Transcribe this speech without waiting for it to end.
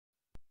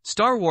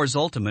Star Wars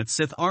Ultimate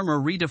Sith armor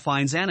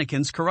redefines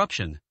Anakin's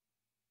corruption.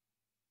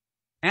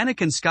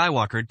 Anakin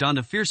Skywalker donned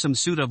a fearsome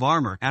suit of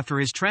armor after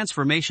his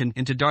transformation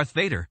into Darth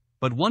Vader,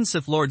 but one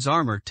Sith Lord's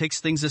armor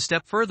takes things a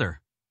step further.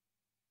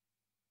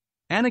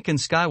 Anakin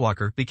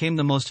Skywalker became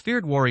the most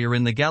feared warrior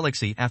in the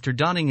galaxy after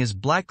donning his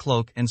black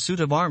cloak and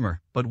suit of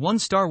armor, but one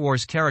Star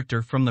Wars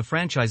character from the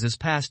franchise's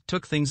past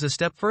took things a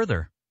step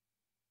further.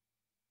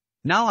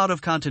 Now out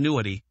of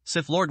continuity,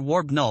 Sith Lord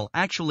Warb Null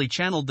actually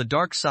channeled the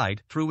dark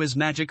side through his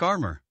magic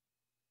armor.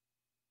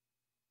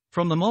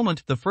 From the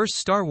moment the first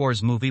Star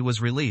Wars movie was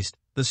released,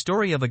 the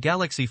story of a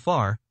galaxy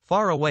far,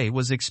 far away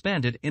was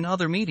expanded in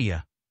other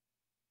media.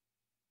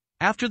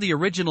 After the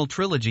original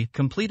trilogy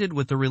completed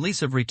with the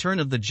release of Return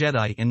of the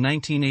Jedi in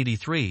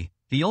 1983,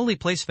 the only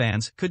place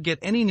fans could get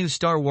any new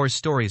Star Wars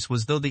stories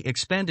was through the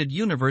expanded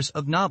universe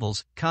of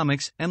novels,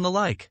 comics, and the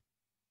like.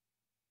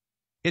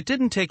 It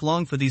didn't take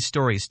long for these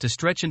stories to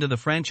stretch into the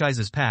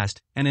franchise's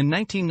past, and in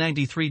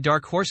 1993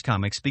 Dark Horse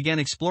Comics began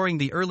exploring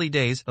the early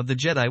days of the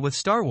Jedi with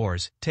Star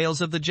Wars,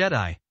 Tales of the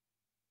Jedi.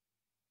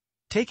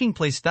 Taking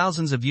place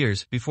thousands of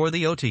years before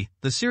the OT,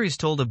 the series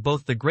told of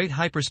both the Great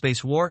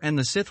Hyperspace War and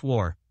the Sith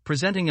War,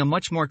 presenting a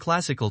much more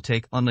classical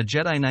take on the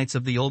Jedi Knights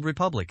of the Old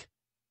Republic.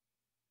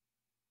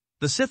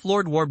 The Sith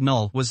Lord Warb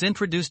Null was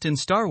introduced in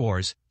Star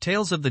Wars,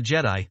 Tales of the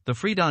Jedi, The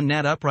Freedon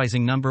Nad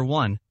Uprising No.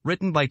 1,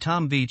 written by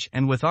Tom Veitch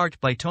and with art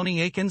by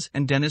Tony Akins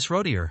and Dennis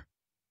Rodier.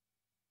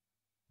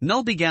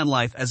 Null began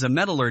life as a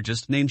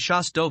metallurgist named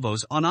Shas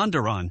Dovos on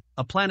Onderon,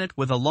 a planet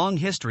with a long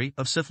history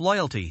of Sith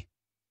loyalty.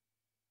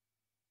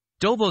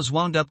 Dovos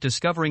wound up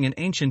discovering an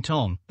ancient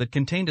tome that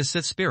contained a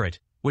Sith spirit,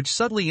 which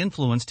subtly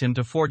influenced him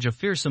to forge a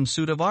fearsome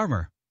suit of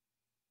armor.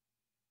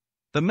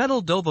 The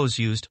metal Dovos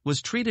used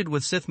was treated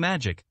with Sith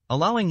magic,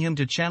 allowing him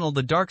to channel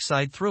the dark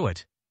side through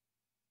it.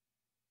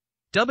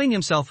 Dubbing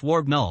himself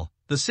Warb Null,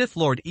 the Sith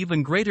Lord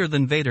even greater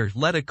than Vader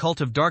led a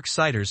cult of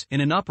Darksiders in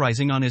an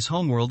uprising on his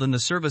homeworld in the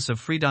service of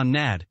Freedon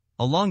Nad,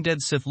 a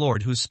long-dead Sith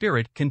Lord whose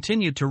spirit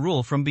continued to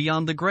rule from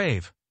beyond the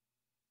grave.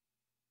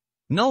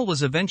 Null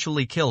was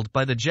eventually killed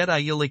by the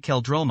Jedi Yili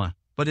Keldroma,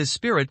 but his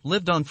spirit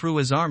lived on through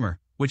his armor,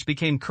 which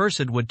became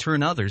cursed would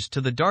turn others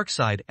to the dark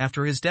side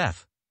after his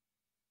death.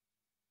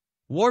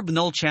 Warb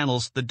Null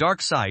channels the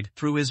dark side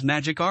through his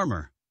magic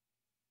armor.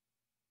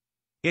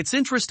 It's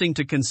interesting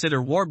to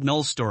consider Warb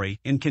Null's story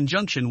in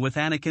conjunction with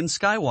Anakin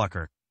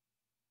Skywalker.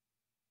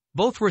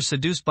 Both were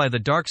seduced by the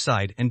dark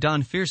side and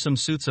donned fearsome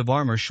suits of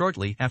armor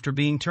shortly after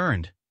being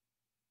turned.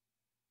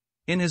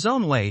 In his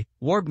own way,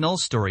 Warb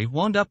Null's story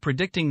wound up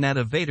predicting that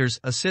of Vader's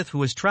a Sith who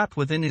was trapped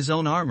within his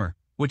own armor,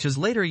 which is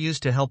later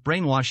used to help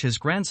brainwash his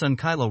grandson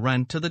Kylo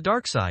Ren to the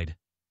dark side.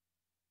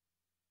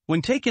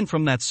 When taken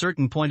from that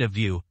certain point of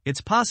view, it's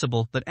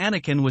possible that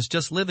Anakin was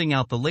just living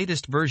out the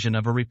latest version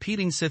of a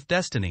repeating Sith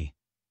destiny.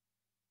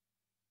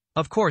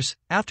 Of course,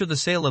 after the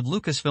sale of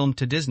Lucasfilm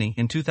to Disney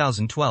in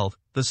 2012,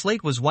 the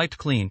slate was wiped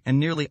clean and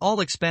nearly all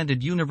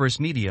expanded universe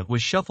media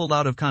was shuffled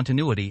out of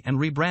continuity and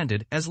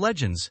rebranded as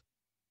Legends.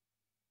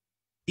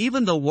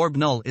 Even though Warb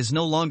Null is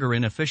no longer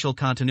in official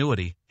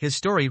continuity, his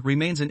story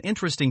remains an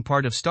interesting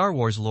part of Star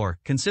Wars lore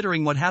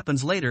considering what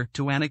happens later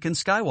to Anakin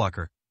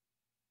Skywalker.